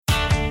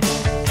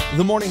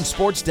The Morning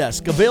Sports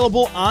Desk,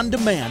 available on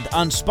demand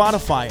on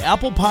Spotify,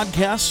 Apple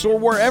Podcasts, or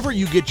wherever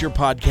you get your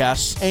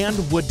podcasts, and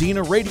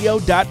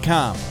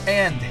Wadena-Radio.com.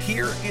 And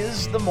here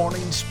is the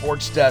Morning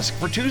Sports Desk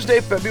for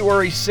Tuesday,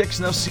 February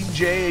 6th. Now,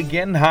 CJ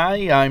again.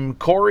 Hi, I'm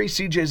Corey.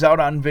 CJ's out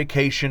on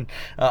vacation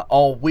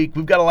all week.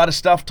 We've got a lot of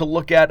stuff to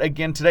look at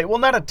again today. Well,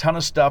 not a ton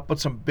of stuff, but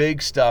some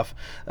big stuff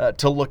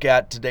to look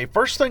at today.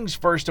 First things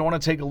first, I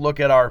want to take a look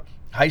at our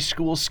high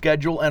school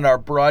schedule and our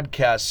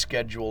broadcast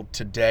schedule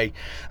today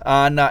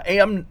on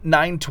AM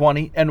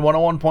 920 and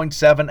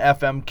 101.7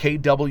 FM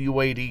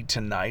KWAD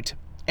tonight,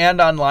 and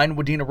online,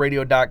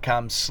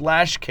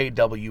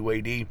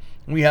 Wadena-Radio.com/KWAD.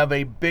 We have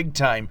a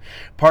big-time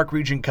Park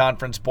Region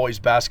Conference boys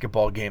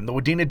basketball game. The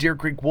Wadena-Deer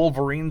Creek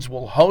Wolverines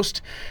will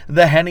host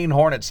the Henning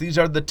Hornets. These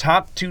are the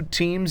top two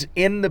teams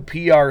in the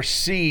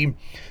PRC,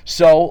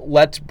 so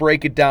let's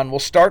break it down. We'll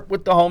start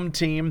with the home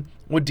team,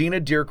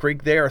 Wadena-Deer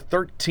Creek. They are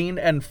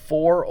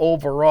 13-4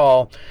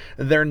 overall.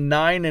 They're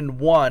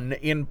 9-1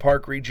 in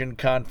Park Region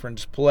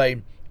Conference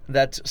play.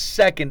 That's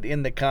second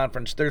in the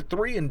conference. They're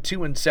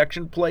 3-2 in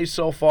section play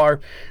so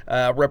far,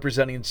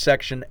 representing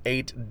Section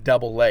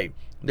 8AA.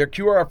 Their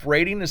QRF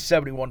rating is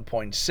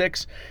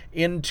 71.6.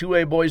 In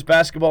 2A boys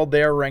basketball,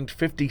 they are ranked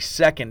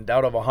 52nd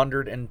out of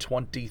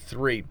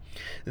 123.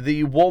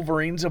 The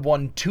Wolverines have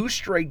won 2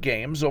 straight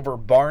games over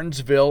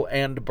Barnesville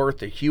and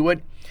Bertha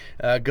Hewitt,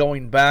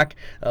 going back,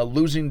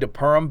 losing to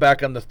Perham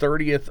back on the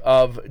 30th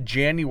of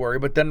January,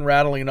 but then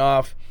rattling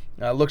off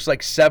looks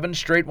like 7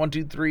 straight,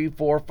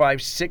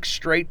 6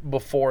 straight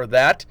before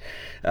that,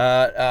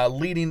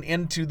 leading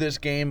into this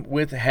game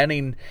with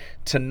Henning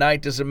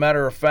tonight. As a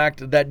matter of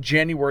fact, that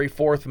January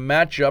 4th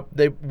matchup,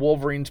 the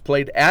Wolverines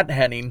played at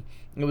Henning.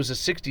 It was a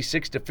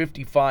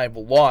 66-55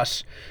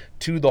 loss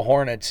to the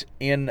Hornets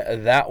in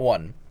that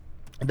one.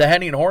 The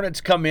Henning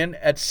Hornets come in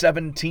at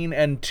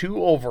 17-2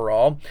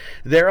 overall.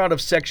 They're out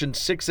of Section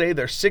 6A.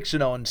 They're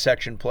 6-0 in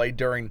section play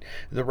during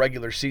the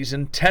regular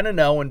season,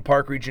 10-0 in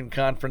Park Region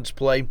Conference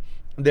play.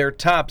 They're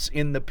tops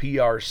in the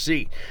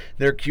PRC.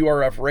 Their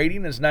QRF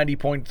rating is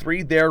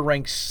 90.3. They're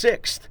ranked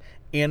 6th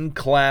in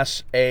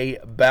Class A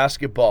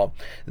basketball.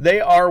 They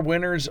are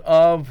winners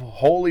of,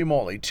 holy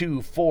moly,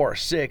 2, 4,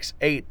 6,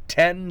 8,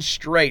 10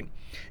 straight,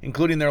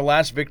 including their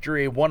last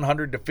victory, a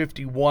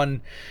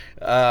 100-51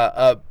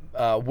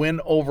 win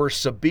over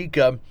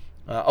Sabika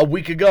a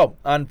week ago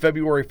on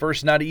February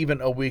 1st, not even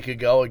a week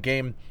ago, a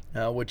game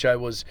which I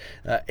was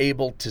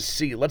able to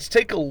see. Let's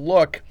take a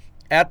look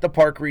at the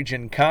Park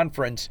Region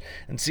Conference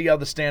and see how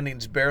the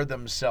standings bear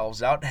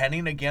themselves out.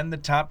 Henning, again, the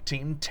top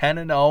team,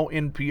 10-0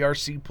 in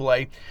PRC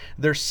play.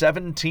 They're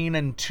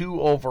 17-2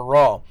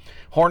 overall.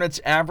 Hornets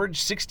average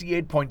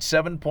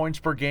 68.7 points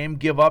per game,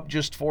 give up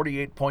just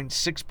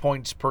 48.6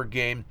 points per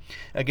game.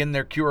 Again,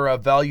 their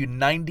QRF value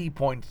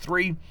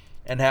 90.3.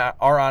 and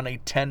are on a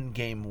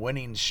 10-game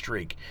winning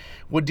streak.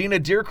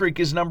 Wadena-Deer Creek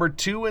is number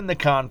 2 in the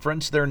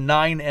conference. They're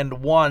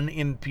 9-1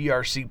 in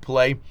PRC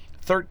play,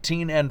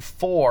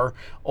 13-4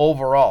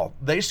 overall.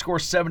 They score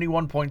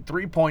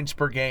 71.3 points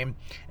per game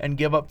and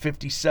give up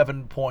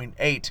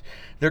 57.8.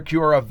 Their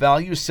QRF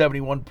value is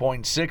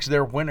 71.6.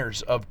 They're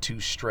winners of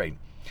 2 straight.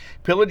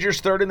 Pillager's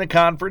third in the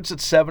conference at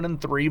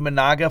 7-3.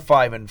 Monaga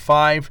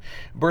 5-5.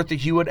 Bertha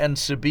Hewitt and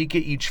Sabika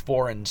each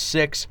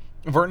 4-6.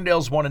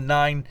 Verndale's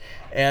 1-9,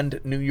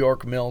 and New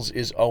York Mills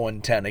is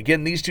 0-10.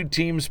 Again, these two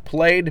teams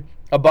played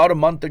about a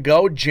month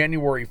ago,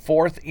 January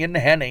 4th, in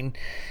Henning.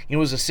 It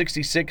was a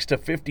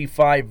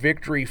 66-55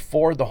 victory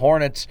for the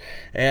Hornets,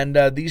 and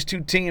these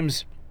two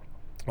teams,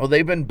 well,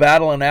 they've been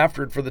battling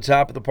after it for the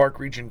top of the Park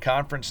Region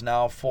Conference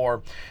now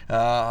for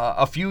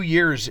a few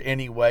years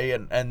anyway,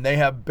 and they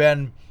have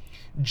been,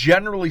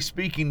 generally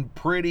speaking,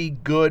 pretty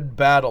good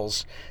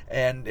battles,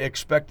 and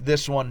expect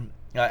this one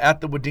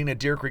at the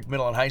Wadena-Deer Creek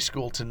Middle and High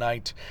School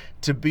tonight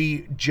to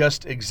be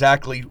just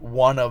exactly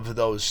one of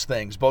those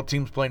things. Both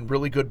teams playing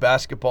really good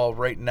basketball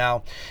right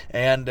now,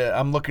 and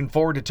I'm looking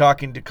forward to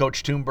talking to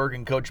Coach Thunberg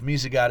and Coach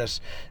Mizigatis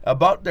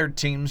about their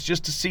teams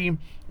just to see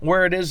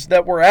where it is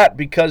that we're at,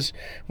 because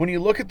when you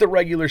look at the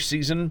regular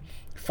season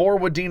for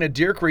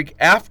Wadena-Deer Creek,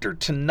 after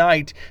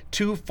tonight,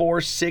 2,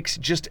 4, 6,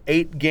 just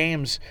 8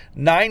 games,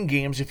 9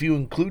 games if you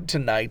include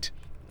tonight,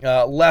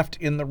 left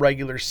in the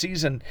regular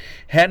season.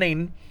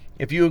 Henning,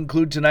 if you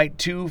include tonight,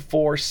 2,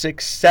 4,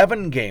 6,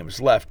 7 games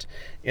left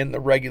in the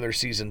regular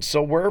season.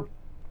 So we're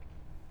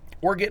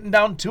getting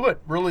down to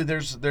it. Really,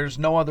 there's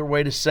no other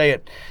way to say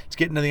it. It's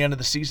getting to the end of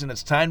the season.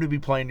 It's time to be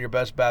playing your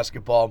best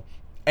basketball.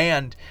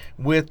 And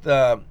with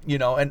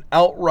an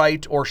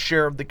outright or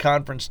share of the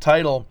conference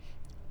title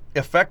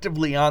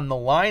effectively on the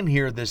line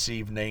here this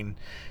evening,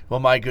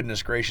 well, my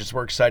goodness gracious,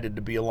 we're excited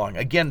to be along.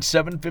 Again,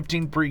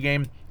 7:15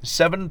 pregame,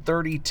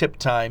 7:30 tip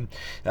time.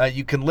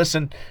 You can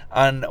listen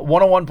on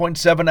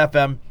 101.7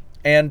 FM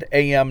and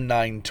AM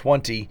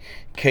 920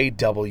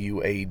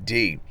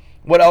 KWAD.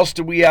 What else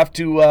do we have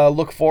to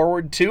look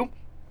forward to?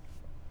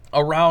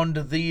 around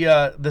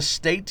the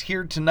state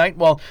here tonight.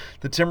 Well,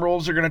 the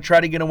Timberwolves are going to try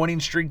to get a winning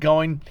streak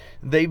going.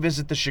 They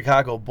visit the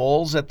Chicago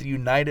Bulls at the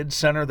United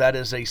Center. That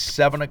is a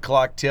 7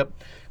 o'clock tip,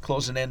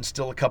 closing in,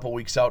 still a couple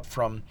weeks out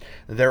from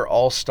their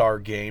All-Star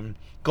game.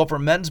 Gopher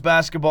men's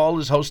basketball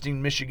is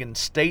hosting Michigan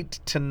State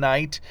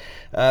tonight.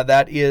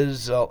 That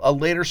is a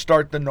later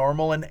start than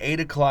normal, an 8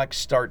 o'clock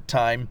start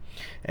time.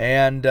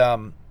 And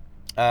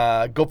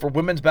Gopher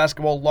women's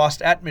basketball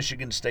lost at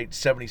Michigan State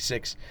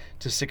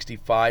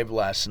 76-65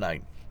 last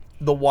night.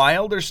 The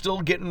Wild are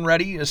still getting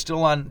ready, is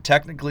still on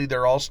technically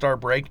their All-Star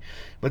break,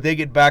 but they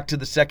get back to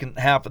the second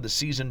half of the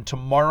season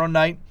tomorrow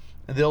night.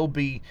 They'll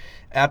be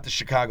at the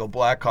Chicago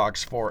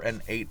Blackhawks for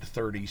an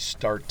 8:30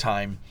 start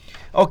time.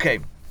 Okay,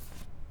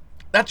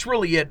 that's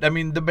really it. I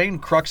mean, the main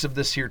crux of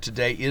this here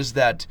today is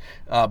that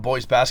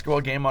boys basketball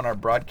game on our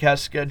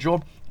broadcast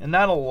schedule, and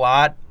not a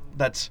lot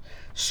that's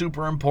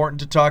super important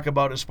to talk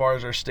about as far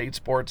as our state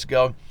sports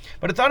go.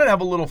 But I thought I'd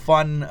have a little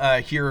fun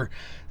here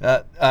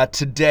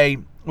today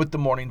with the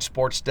morning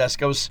sports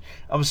desk. I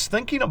was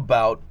thinking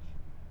about,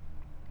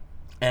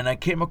 and I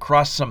came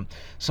across some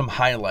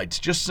highlights,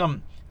 just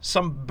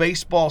some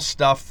baseball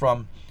stuff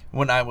from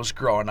when I was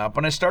growing up,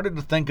 and I started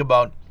to think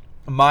about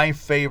my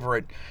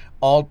favorite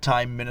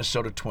all-time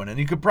Minnesota Twin, and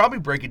you could probably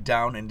break it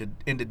down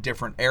into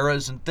different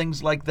eras and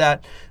things like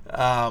that,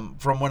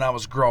 from when I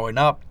was growing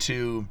up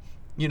to,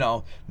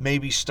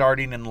 maybe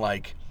starting in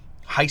like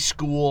high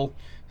school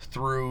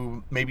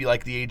through maybe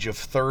like the age of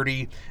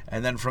 30,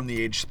 and then from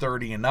the age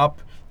 30 and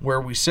up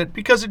where we sit,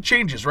 because it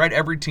changes, right?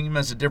 Every team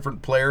has a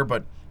different player,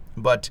 but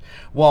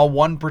while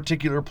one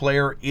particular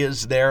player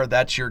is there,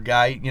 that's your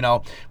guy,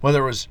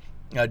 whether it was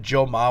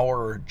Joe Mauer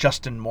or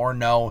Justin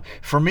Morneau.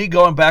 For me,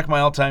 going back, my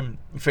all-time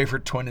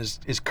favorite Twin is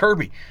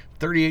Kirby,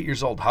 38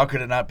 years old. How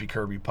could it not be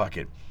Kirby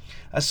Puckett?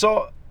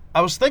 So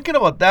I was thinking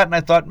about that, and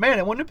I thought,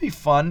 man, wouldn't it be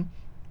fun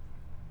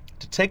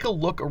to take a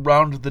look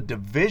around the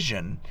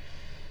division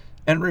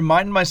and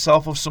remind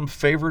myself of some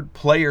favorite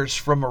players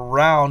from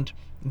around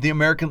the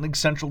American League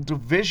Central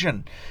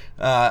Division,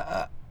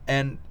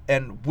 and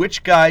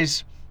which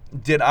guys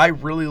did I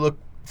really look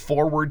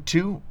forward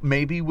to?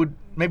 Maybe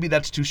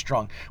that's too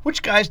strong.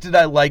 Which guys did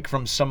I like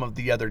from some of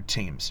the other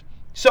teams?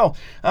 So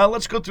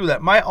let's go through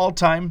that. My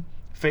all-time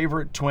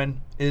favorite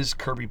Twin is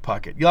Kirby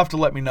Puckett. You'll have to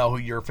let me know who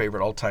your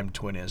favorite all-time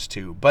Twin is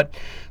too. But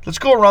let's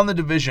go around the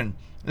division.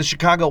 The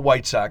Chicago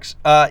White Sox,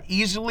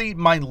 easily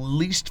my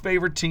least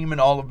favorite team in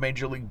all of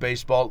Major League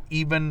Baseball,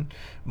 even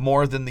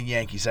more than the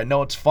Yankees. I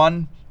know it's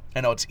fun.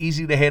 I know it's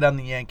easy to hate on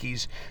the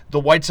Yankees. The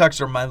White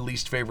Sox are my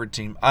least favorite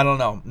team. I don't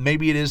know.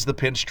 Maybe it is the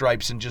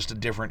pinstripes in just a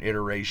different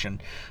iteration.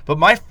 But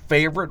my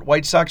favorite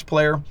White Sox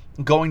player,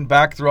 going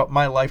back throughout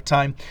my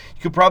lifetime,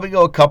 you could probably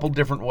go a couple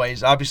different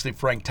ways. Obviously,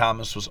 Frank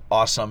Thomas was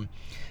awesome.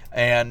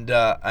 And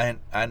I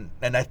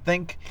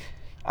think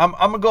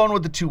I'm going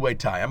with the two-way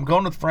tie. I'm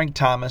going with Frank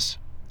Thomas,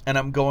 and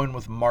I'm going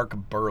with Mark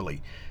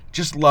Burley.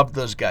 Just love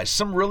those guys.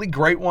 Some really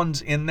great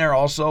ones in there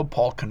also.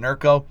 Paul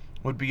Konerko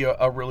would be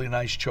a really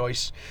nice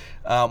choice.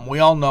 We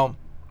all know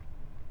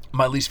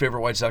my least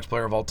favorite White Sox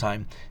player of all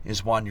time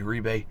is Juan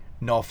Uribe.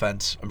 No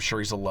offense. I'm sure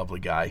he's a lovely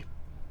guy.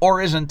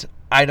 Or isn't.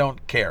 I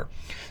don't care.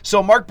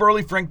 So Mark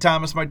Burley, Frank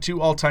Thomas, my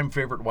two all-time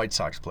favorite White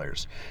Sox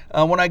players.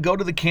 When I go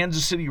to the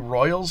Kansas City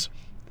Royals,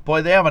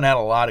 boy, they haven't had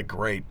a lot of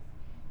great.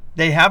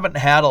 They haven't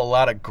had a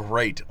lot of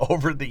great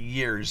over the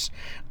years.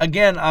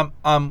 Again,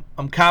 I'm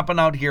copping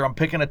out here. I'm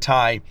picking a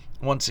tie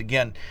once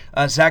again.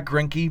 Zach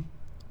Greinke,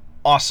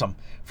 awesome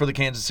for the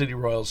Kansas City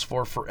Royals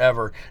for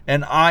forever.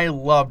 And I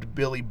loved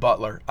Billy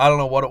Butler. I don't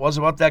know what it was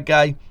about that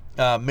guy.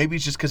 Maybe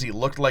it's just because he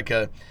looked like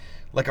a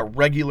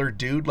regular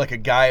dude, like a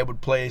guy I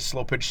would play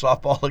slow pitch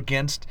softball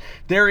against.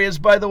 There is,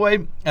 by the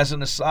way, as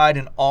an aside,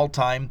 an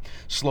all-time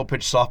slow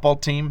pitch softball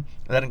team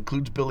that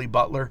includes Billy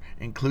Butler,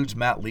 includes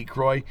Matt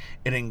Lecroy,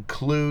 it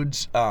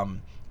includes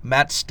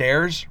Matt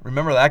Stairs.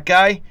 Remember that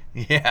guy?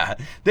 Yeah,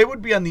 they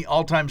would be on the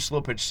all-time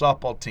slow pitch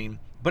softball team.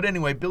 But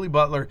anyway, Billy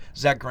Butler,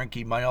 Zach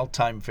Greinke, my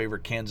all-time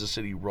favorite Kansas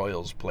City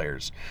Royals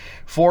players.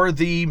 For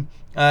the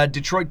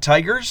Detroit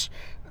Tigers,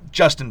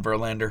 Justin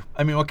Verlander.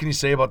 I mean, what can you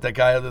say about that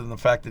guy other than the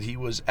fact that he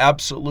was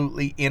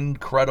absolutely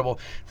incredible?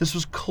 This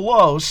was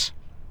close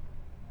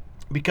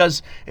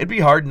because it'd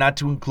be hard not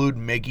to include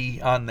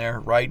Miggy on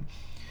there, right?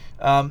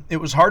 It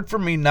was hard for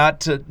me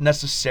not to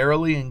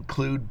necessarily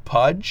include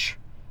Pudge.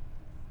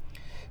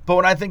 But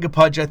when I think of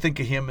Pudge, I think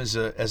of him as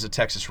a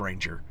Texas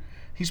Ranger.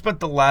 He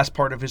spent the last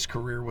part of his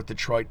career with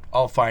Detroit,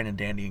 all fine and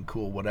dandy and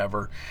cool,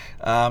 whatever.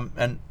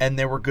 And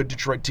they were good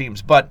Detroit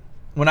teams. But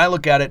when I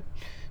look at it,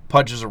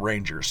 Pudge is a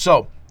Ranger.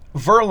 So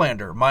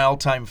Verlander, my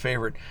all-time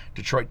favorite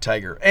Detroit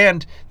Tiger.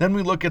 And then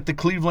we look at the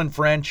Cleveland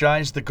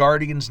franchise, the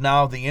Guardians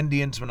now, the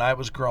Indians when I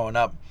was growing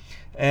up.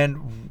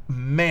 And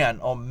man,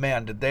 oh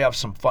man, did they have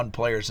some fun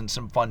players and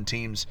some fun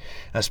teams,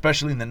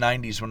 especially in the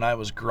 90s when I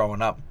was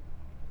growing up.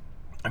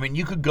 I mean,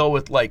 you could go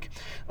with like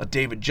a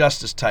David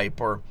Justice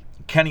type or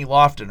Kenny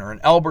Lofton or an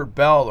Albert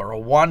Bell or a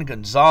Juan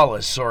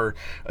Gonzalez or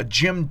a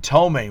Jim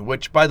Thome,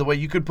 which, by the way,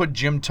 you could put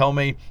Jim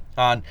Thome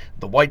on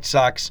the White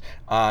Sox,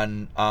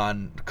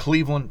 on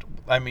Cleveland.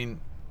 I mean,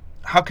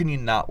 how can you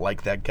not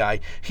like that guy?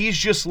 He's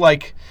just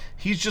like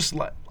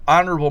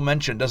honorable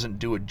mention doesn't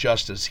do it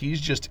justice. He's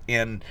just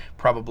in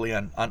probably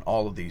on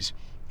all of these.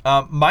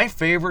 My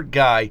favorite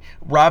guy,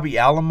 Robbie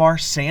Alomar,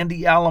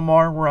 Sandy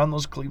Alomar were on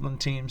those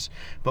Cleveland teams.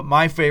 But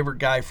my favorite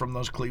guy from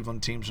those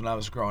Cleveland teams when I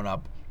was growing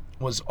up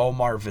was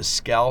Omar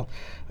Vizquel.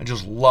 I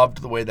just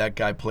loved the way that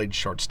guy played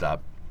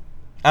shortstop.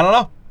 I don't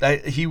know.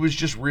 He was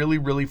just really,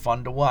 really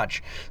fun to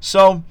watch.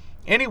 So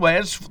anyway,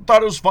 I just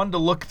thought it was fun to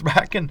look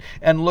back and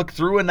look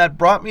through. And that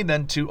brought me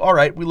then to, all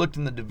right, we looked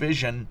in the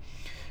division.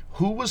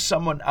 Who was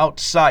someone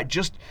outside?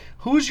 Just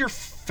who's your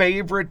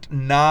favorite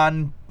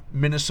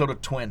non-Minnesota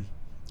Twin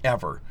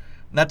ever?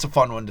 And that's a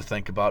fun one to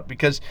think about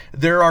because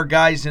there are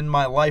guys in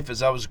my life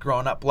as I was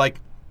growing up.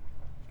 Like,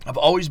 I've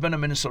always been a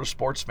Minnesota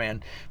sports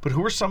fan, but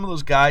who are some of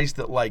those guys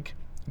that like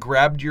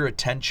grabbed your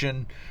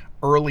attention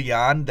early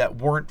on that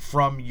weren't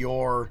from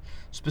your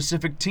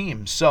specific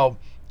team? So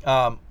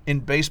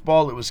in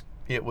baseball,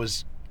 it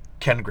was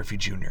Ken Griffey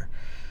Jr.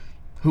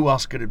 Who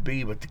else could it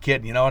be but the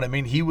kid? You know what I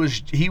mean? He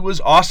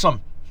was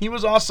awesome. He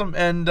was awesome,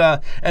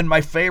 and my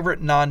favorite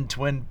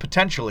non-twin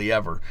potentially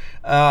ever.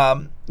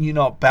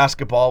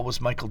 Basketball was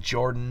Michael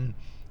Jordan.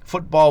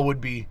 Football would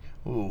be,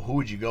 who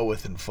would you go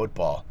with in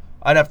football?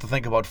 I'd have to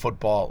think about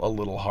football a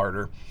little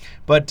harder.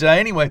 But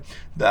anyway,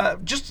 I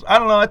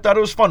don't know. I thought it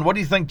was fun. What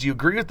do you think? Do you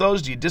agree with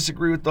those? Do you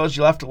disagree with those?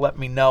 You'll have to let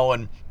me know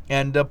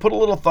and put a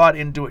little thought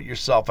into it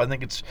yourself. I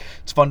think it's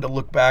fun to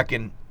look back,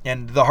 and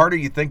the harder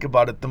you think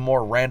about it, the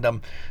more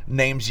random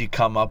names you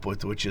come up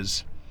with, which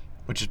is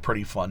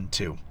pretty fun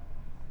too.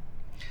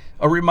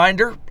 A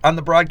reminder on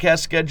the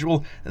broadcast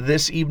schedule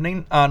this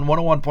evening on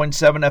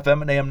 101.7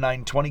 FM and AM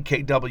 920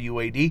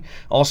 KWAD.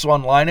 Also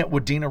online at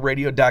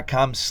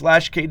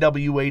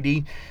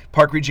wadenaradio.com/KWAD.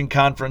 Park Region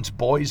Conference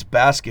Boys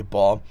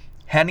Basketball.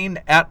 Henning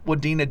at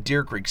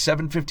Wadena-Deer Creek.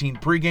 7:15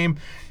 pregame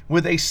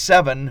with a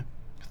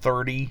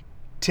 7:30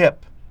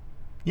 tip.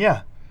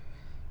 Yeah,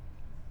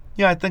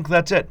 I think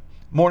that's it.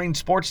 Morning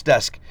Sports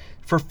Desk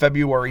for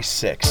February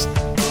 6th.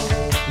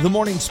 The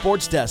Morning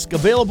Sports Desk,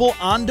 available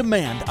on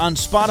demand on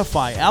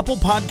Spotify, Apple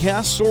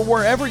Podcasts, or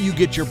wherever you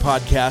get your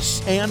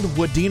podcasts, and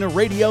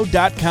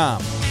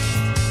Wadena-Radio.com.